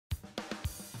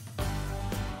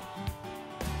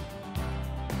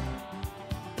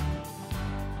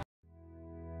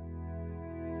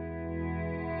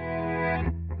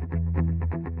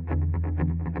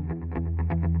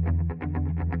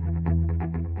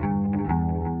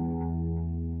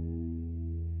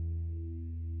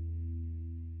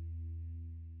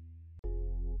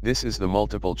This is the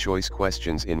multiple choice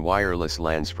questions in wireless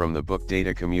LANs from the book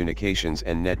Data Communications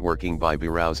and Networking by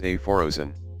Behrouz A.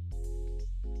 Forouzan.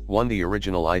 1. The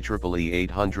original IEEE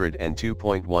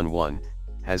 802.11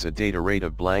 has a data rate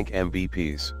of blank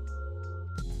Mbps.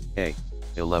 A.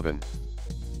 11.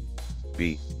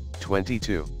 B.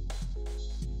 22.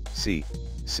 C.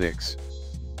 6.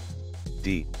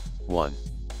 D. 1.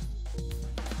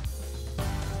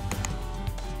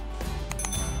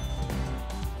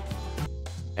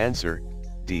 Answer,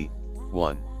 D.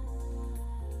 1.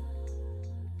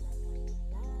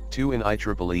 2. In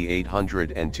IEEE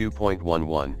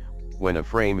 802.11, when a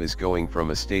frame is going from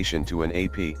a station to an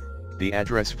AP, the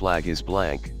address flag is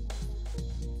blank.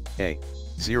 A.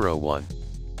 01.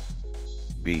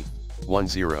 B.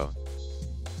 10.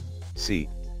 C.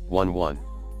 11.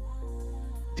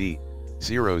 D.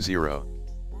 00.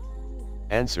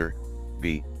 Answer,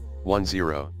 B.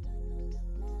 10.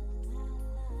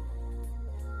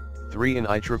 3. In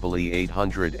IEEE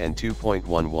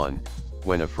 802.11,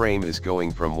 when a frame is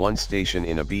going from one station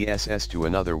in a BSS to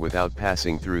another without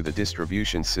passing through the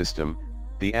distribution system,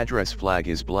 the address flag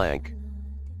is blank.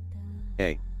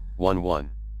 A. 11.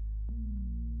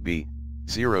 B.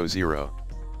 00.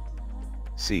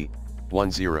 C.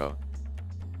 10.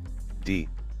 D.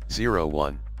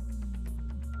 01.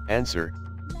 Answer,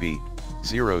 B.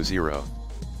 00.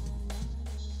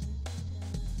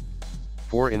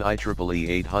 4. In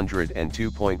IEEE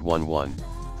 802.11,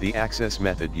 the access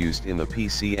method used in the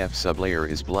PCF sublayer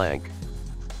is blank.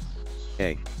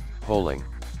 A. Polling.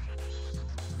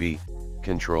 B.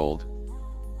 Controlled.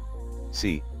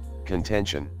 C.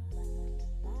 Contention.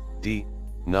 D.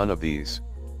 None of these.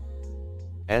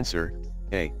 Answer,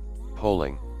 A.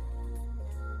 Polling.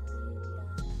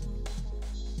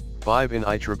 5. In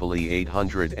IEEE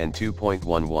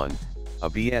 802.11, a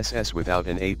BSS without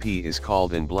an AP is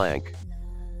called in blank.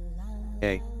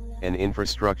 A. An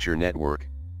infrastructure network.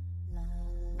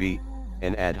 B.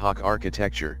 An ad hoc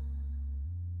architecture.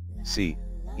 C.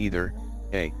 Either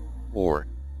A or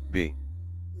B.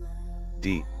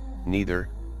 D. Neither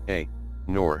A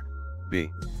nor B.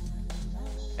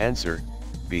 Answer,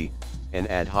 B. An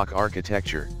ad hoc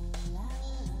architecture.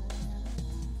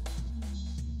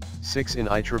 6. In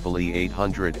IEEE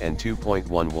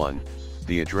 802.11,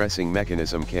 the addressing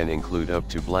mechanism can include up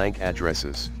to blank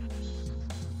addresses.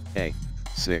 A.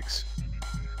 6.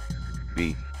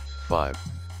 B. 5.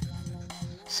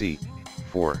 C.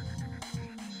 4.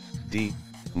 D.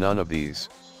 None of these.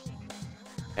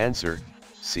 Answer,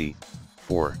 C.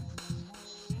 4.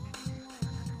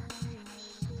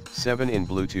 7. In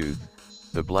Bluetooth,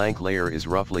 the blank layer is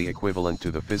roughly equivalent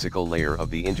to the physical layer of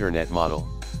the Internet model.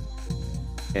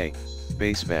 A.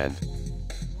 Baseband.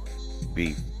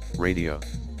 B. Radio.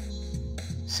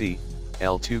 C.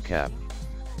 L2 cap.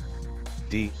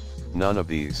 D. None of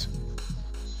these.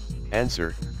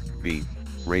 Answer, B.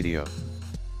 Radio.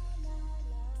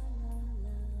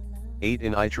 8.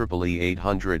 In IEEE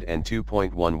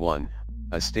 802.11,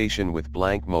 a station with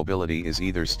blank mobility is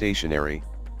either stationary,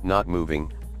 not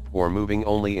moving, or moving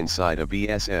only inside a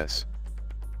BSS.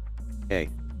 A.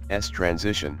 S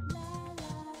transition.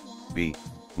 B.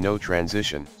 No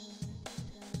transition.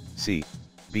 C.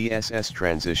 BSS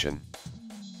transition.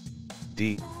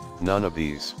 D. None of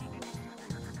these.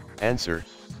 Answer,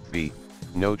 B.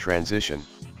 No transition.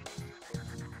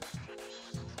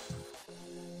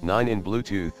 9. In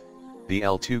Bluetooth, the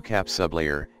L2 cap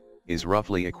sublayer is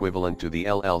roughly equivalent to the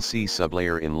LLC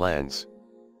sublayer in LANs.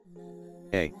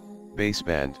 A.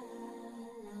 Baseband.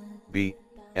 B.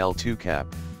 L2 cap.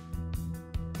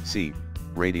 C.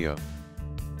 Radio.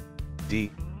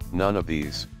 D. None of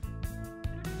these.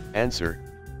 Answer,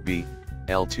 B.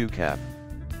 L2 cap.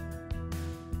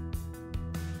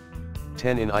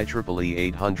 10. In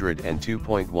IEEE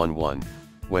 802.11,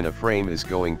 when a frame is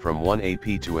going from one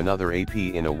AP to another AP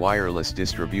in a wireless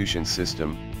distribution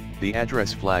system, the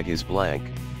address flag is blank.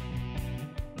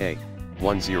 A.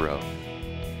 10.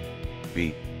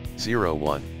 B.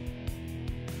 01.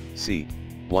 C.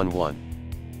 11.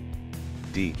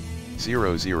 D.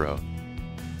 00.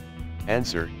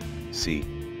 Answer, C.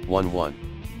 11.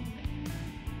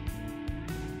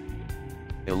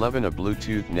 11. A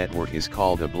Bluetooth network is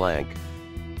called a blank.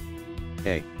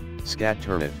 A.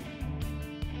 Scatternet.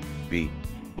 B.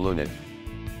 BlueNet.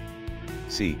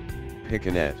 C.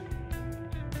 Piconet.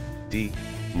 D.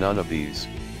 None of these.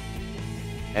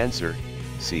 Answer,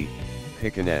 C.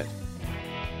 Piconet.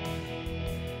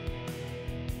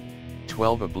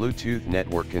 12. A Bluetooth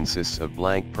network consists of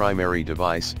blank primary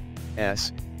device,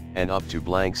 S, and up to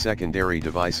blank secondary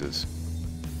devices.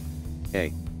 A.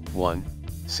 1,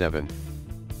 7.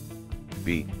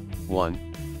 B.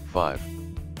 1, 5.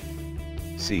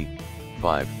 C.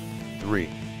 5, 3.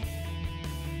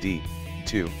 D.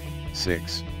 2,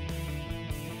 6.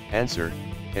 Answer,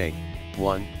 A.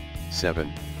 1,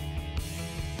 7.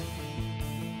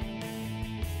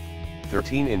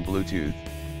 13 in Bluetooth,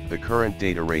 the current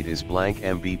data rate is blank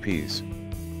Mbps.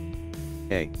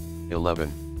 A.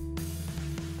 11.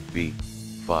 B.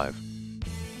 5.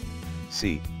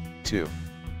 C. 2.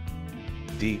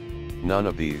 D. None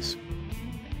of these.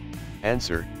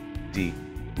 Answer, D.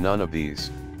 None of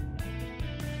these.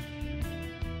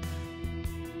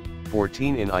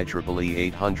 14 in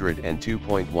IEEE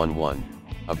 802.11,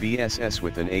 a BSS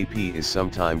with an AP is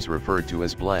sometimes referred to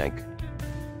as blank.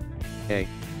 A.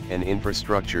 An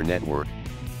infrastructure network.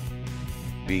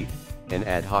 B. An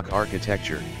ad hoc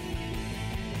architecture.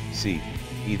 C.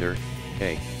 Either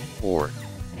A or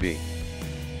B.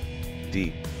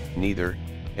 D. Neither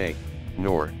A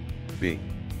nor B.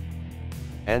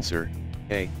 Answer,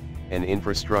 A. An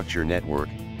infrastructure network.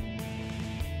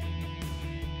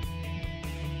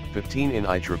 15 in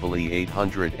IEEE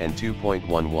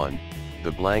 802.11,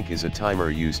 the blank is a timer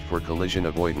used for collision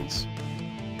avoidance.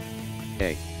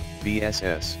 A.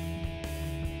 BSS.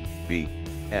 B.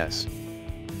 S.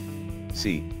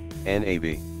 C.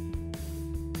 NAB.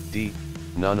 D.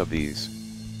 None of these.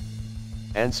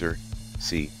 Answer,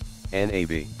 C.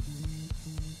 NAB.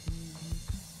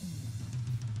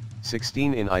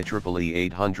 16 in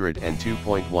IEEE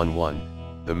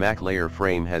 802.11, the MAC layer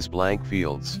frame has blank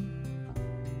fields.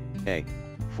 A.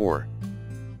 4.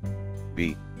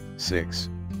 B. 6.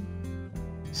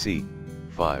 C.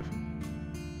 5.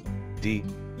 D.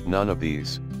 None of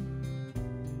these.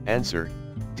 Answer,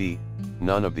 D.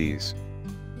 None of these.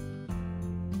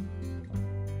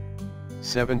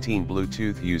 17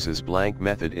 Bluetooth uses blank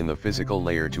method in the physical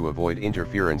layer to avoid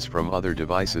interference from other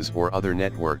devices or other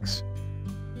networks.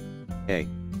 A.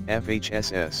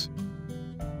 FHSS.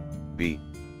 B.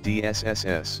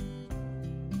 DSSS.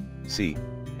 C.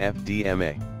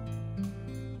 FDMA.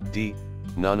 D.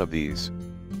 None of these.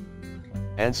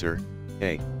 Answer,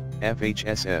 A.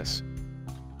 FHSS.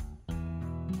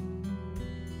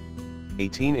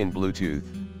 18 in Bluetooth,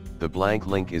 the blank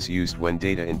link is used when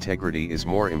data integrity is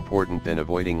more important than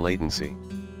avoiding latency.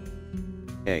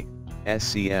 A.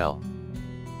 SCL.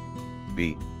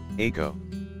 B. ACO.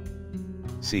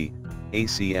 C.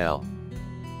 ACL.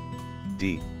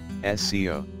 D.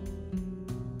 SCO.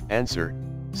 Answer,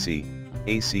 C.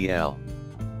 ACL.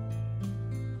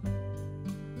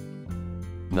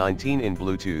 19 in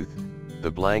Bluetooth, the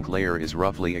blank layer is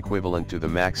roughly equivalent to the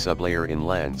MAC sublayer in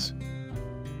LANs.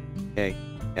 A.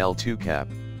 L2 cap.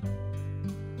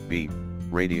 B.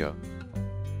 Radio.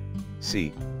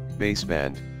 C.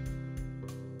 Baseband.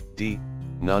 D.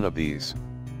 None of these.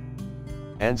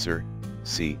 Answer,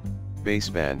 C.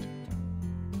 Baseband.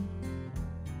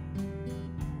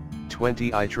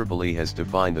 20 IEEE has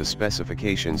defined the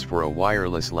specifications for a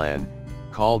wireless LAN,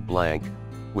 called blank,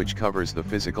 which covers the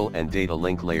physical and data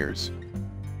link layers.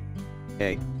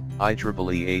 A.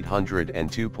 IEEE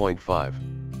 802.5.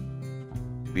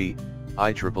 B.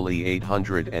 IEEE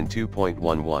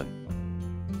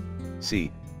 802.11.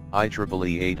 C.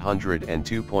 IEEE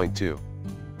 802.2.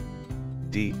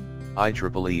 D.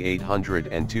 IEEE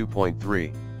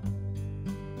 802.3.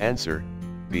 Answer,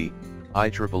 B.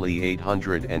 IEEE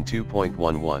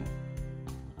 802.11.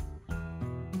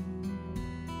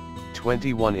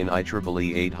 21 in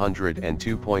IEEE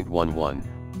 802.11,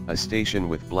 a station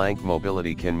with blank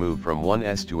mobility can move from one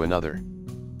S to another.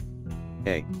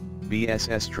 A.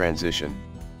 BSS transition.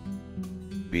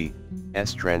 B.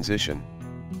 S transition.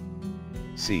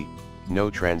 C. No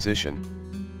transition.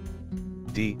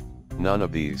 D. None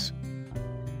of these.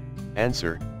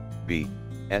 Answer, B.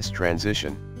 S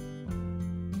transition.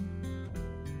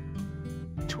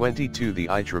 22 The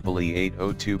IEEE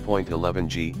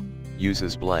 802.11g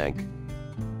uses blank.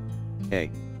 A.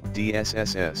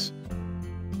 DSSS.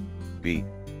 B.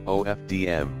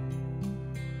 OFDM.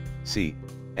 C.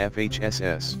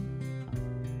 FHSS.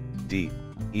 D.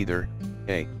 Either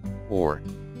A or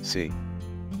C.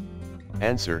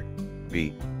 Answer,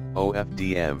 B.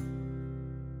 OFDM.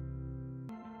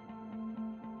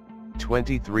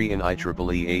 23 in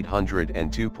IEEE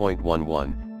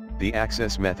 802.11, the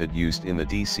access method used in the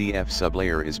DCF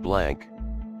sublayer is blank.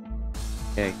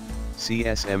 A.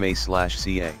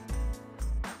 CSMA/CA.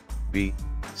 B.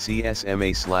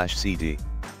 CSMA/CD.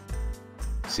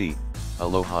 C.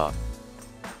 Aloha.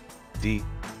 D.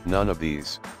 None of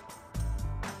these.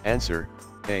 Answer,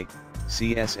 A.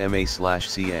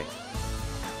 CSMA/CA.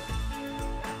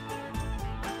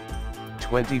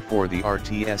 24 The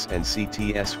RTS and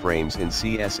CTS frames in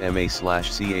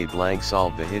CSMA/CA blank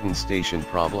solve the hidden station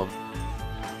problem.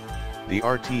 The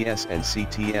RTS and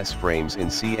CTS frames in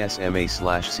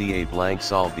CSMA/CA blank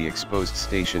solve the exposed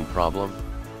station problem.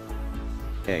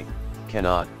 A.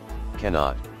 Cannot,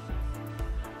 cannot.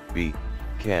 B.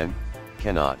 Can,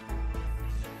 cannot.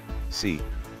 C.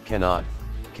 Cannot,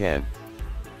 can.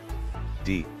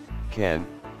 D. Can,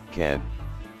 can.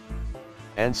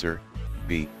 Answer,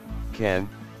 B. Can,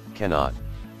 cannot.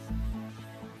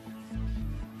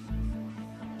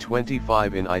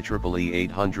 25 in IEEE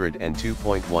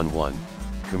 802.11,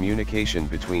 communication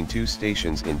between two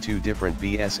stations in two different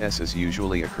BSSs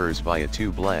usually occurs via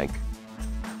two blank.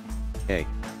 A.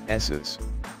 S's.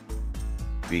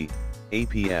 B.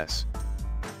 APS.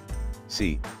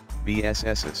 C.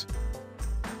 BSSs.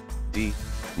 D.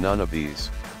 None of these.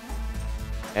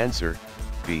 Answer,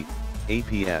 B.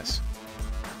 APS.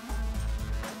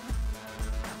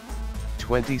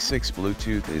 26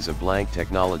 Bluetooth is a blank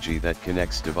technology that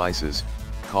connects devices,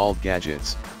 called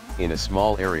gadgets, in a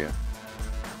small area.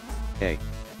 A.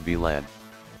 VLAN.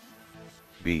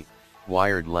 B.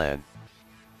 Wired LAN.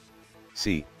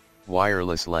 C.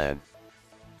 Wireless LAN.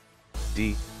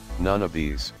 D. None of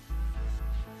these.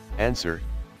 Answer,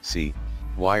 C.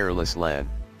 Wireless LAN.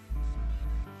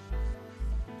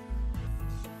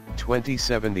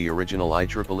 27 The original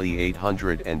IEEE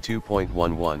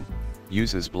 802.11,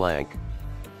 uses blank.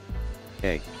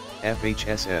 A.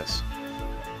 FHSS.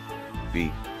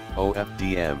 B.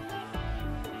 OFDM.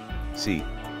 C.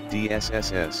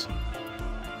 DSSS.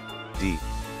 D.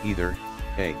 Either,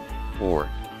 A, or,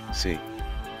 C.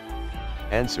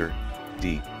 Answer,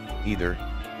 D. Either,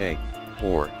 A,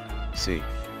 or, C.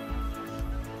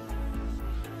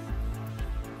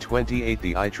 28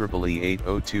 The IEEE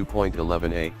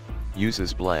 802.11a,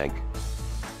 uses blank.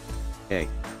 A.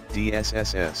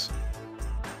 DSSS.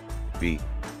 B.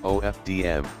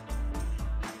 OFDM.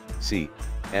 C.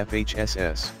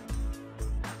 FHSS.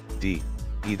 D.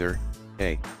 Either,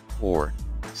 A, or,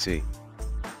 C.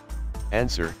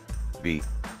 Answer, B.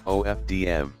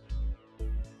 OFDM.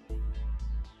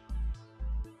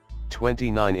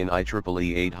 29 In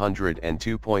IEEE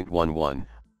 802.11,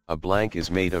 a blank is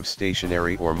made of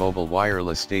stationary or mobile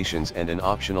wireless stations and an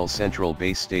optional central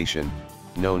base station,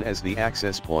 known as the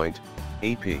access point,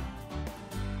 AP.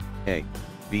 A.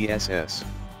 BSS.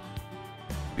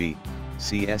 B.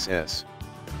 CSS.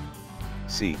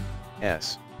 C.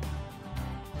 S.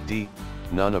 D.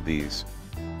 None of these.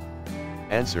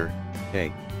 Answer,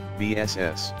 A.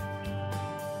 BSS.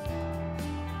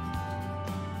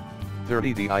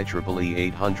 30 The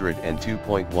IEEE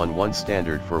 802.11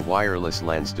 standard for wireless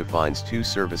LANs defines two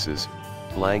services,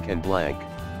 blank and blank.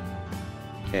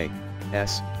 A.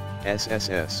 S.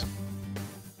 SSS.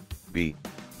 B.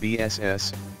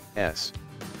 BSS, S.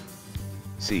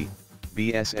 C.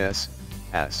 BSS,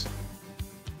 S.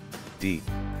 D.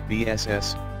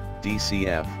 BSS,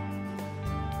 DCF.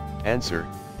 Answer,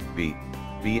 B.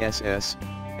 BSS,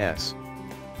 S.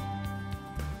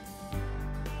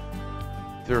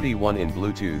 31 In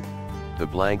Bluetooth, the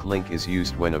blank link is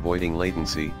used when avoiding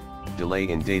latency, delay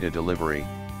in data delivery,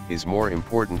 is more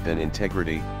important than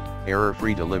integrity,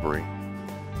 error-free delivery.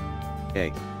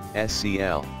 A.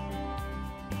 SCL.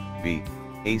 B.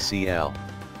 ACL.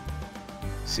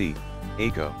 C.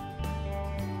 ACO.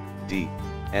 D.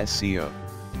 SCO.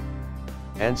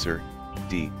 Answer,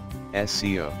 D.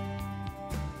 SCO.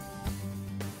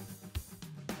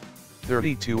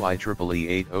 32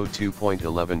 IEEE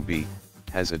 802.11b,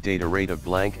 has a data rate of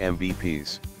blank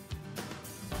Mbps.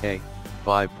 A.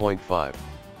 5.5.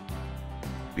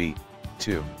 B.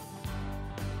 2.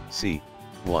 C.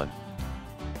 1.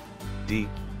 D.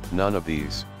 None of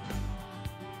these.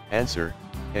 Answer,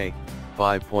 A.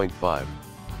 5.5.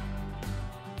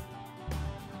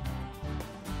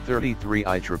 33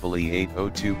 IEEE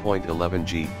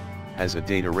 802.11g, has a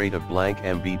data rate of blank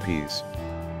Mbps.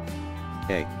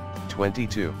 A.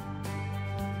 22.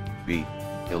 B.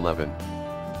 11.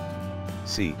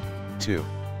 C. 2.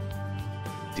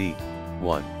 D.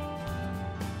 1.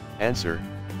 Answer,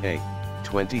 A.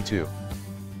 22.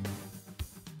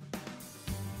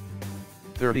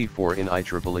 34 In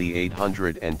IEEE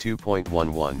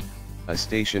 802.11, a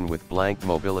station with blank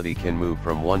mobility can move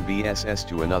from one BSS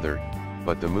to another,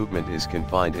 but the movement is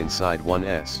confined inside one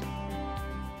S.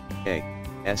 A.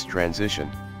 S transition.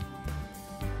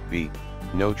 B.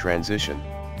 No transition.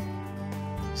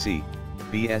 C.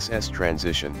 BSS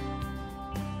transition.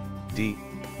 D.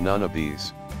 None of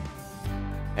these.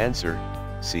 Answer,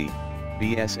 C.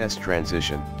 BSS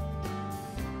transition.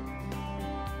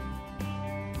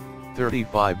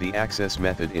 35 The access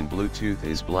method in Bluetooth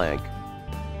is blank.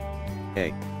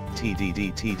 A.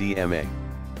 TDD/TDMA.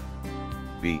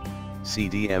 B.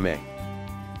 CDMA.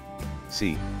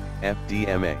 C.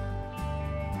 FDMA.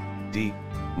 D.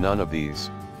 None of these.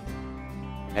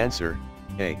 Answer,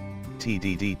 A.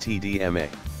 TDD-TDMA.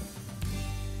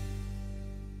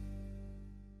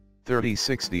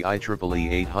 36. The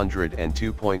IEEE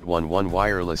 802.11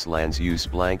 wireless LANs use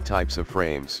blank types of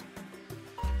frames.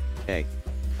 A.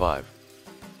 5.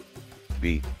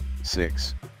 B.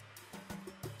 6.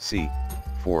 C.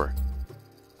 4.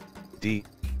 D.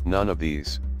 None of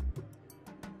these.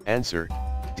 Answer,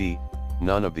 D.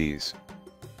 None of these.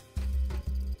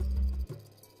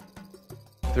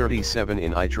 37.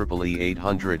 In IEEE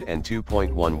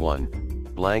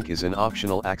 802.11, blank is an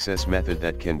optional access method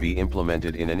that can be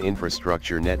implemented in an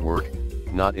infrastructure network,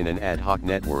 not in an ad hoc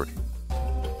network.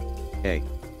 A.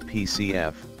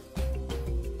 PCF.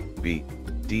 B.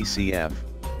 DCF.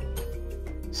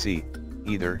 C.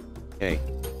 Either A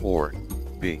or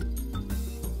B.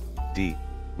 D.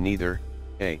 Neither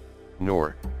A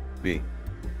nor B.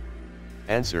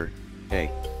 Answer, A.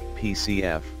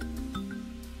 PCF.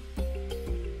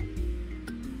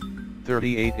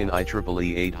 38. In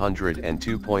IEEE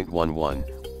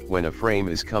 802.11, when a frame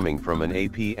is coming from an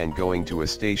AP and going to a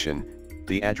station,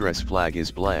 the address flag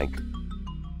is blank.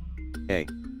 A.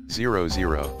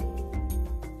 00.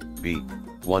 B.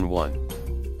 11.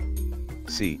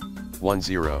 C. 10.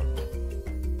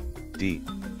 D.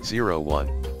 01.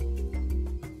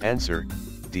 Answer,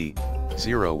 D.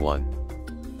 01.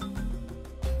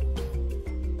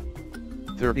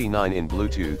 39. In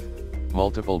Bluetooth,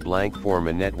 multiple blank form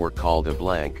a network called a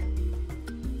blank.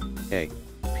 A.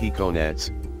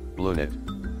 Piconets, BlueNet.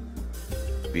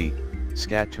 B.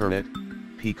 ScatTernet,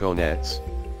 Piconets.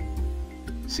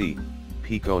 C.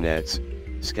 Piconets,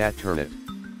 ScatTernet.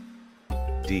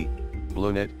 D.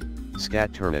 BlueNet,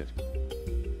 ScatTernet.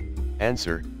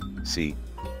 Answer, C.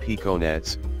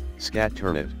 Piconets,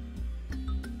 ScatTernet.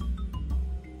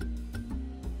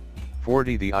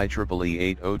 40. The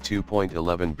IEEE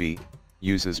 802.11b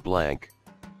uses blank.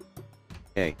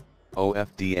 A.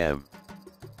 OFDM.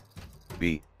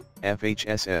 B.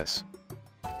 FHSS.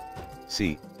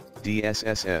 C.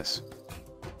 DSSS.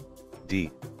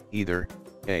 D. Either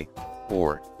A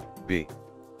or B.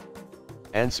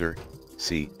 Answer,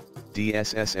 C.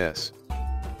 DSSS.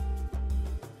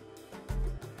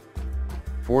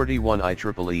 41.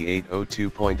 IEEE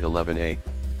 802.11a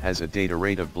has a data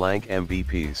rate of blank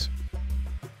Mbps.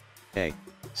 A.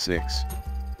 6.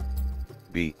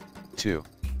 B. 2.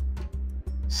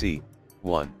 C.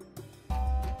 1.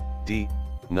 D.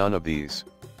 None of these.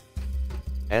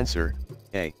 Answer,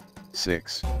 A.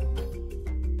 6.